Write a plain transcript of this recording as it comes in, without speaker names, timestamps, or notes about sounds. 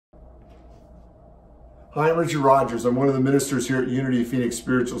Hi, I'm Richard Rogers. I'm one of the ministers here at Unity Phoenix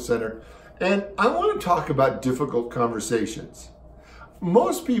Spiritual Center, and I want to talk about difficult conversations.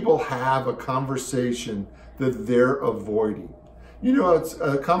 Most people have a conversation that they're avoiding. You know, it's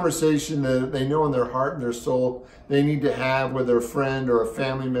a conversation that they know in their heart and their soul they need to have with their friend or a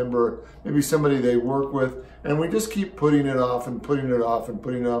family member, maybe somebody they work with, and we just keep putting it off and putting it off and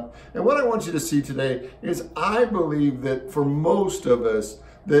putting it off. And what I want you to see today is I believe that for most of us,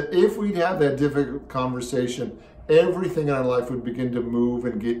 that if we'd have that difficult conversation, everything in our life would begin to move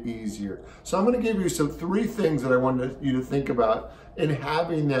and get easier. So I'm going to give you three things that I want you to think about in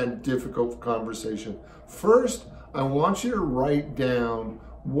having that difficult conversation. First, I want you to write down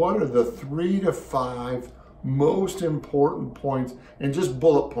what are the 3 to 5 most important points and just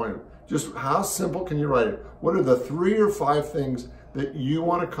bullet point them. Just how simple can you write it? What are the 3 or 5 things that you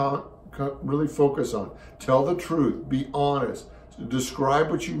want to really focus on? Tell the truth, be honest, describe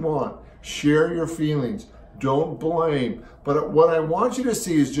what you want, share your feelings, don't blame. But what I want you to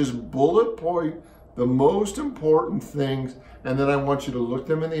see is just bullet point the most important things, and then I want you to look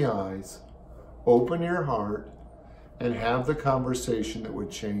them in the eyes, open your heart, and have the conversation that would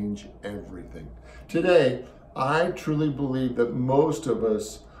change everything. Today, I truly believe that most of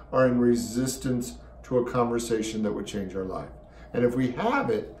us are in resistance to a conversation that would change our life. And if we have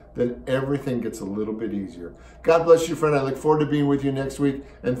it, then everything gets a little bit easier. God bless you, friend. I look forward to being with you next week,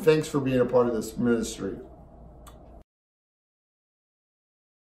 and thanks for being a part of this ministry.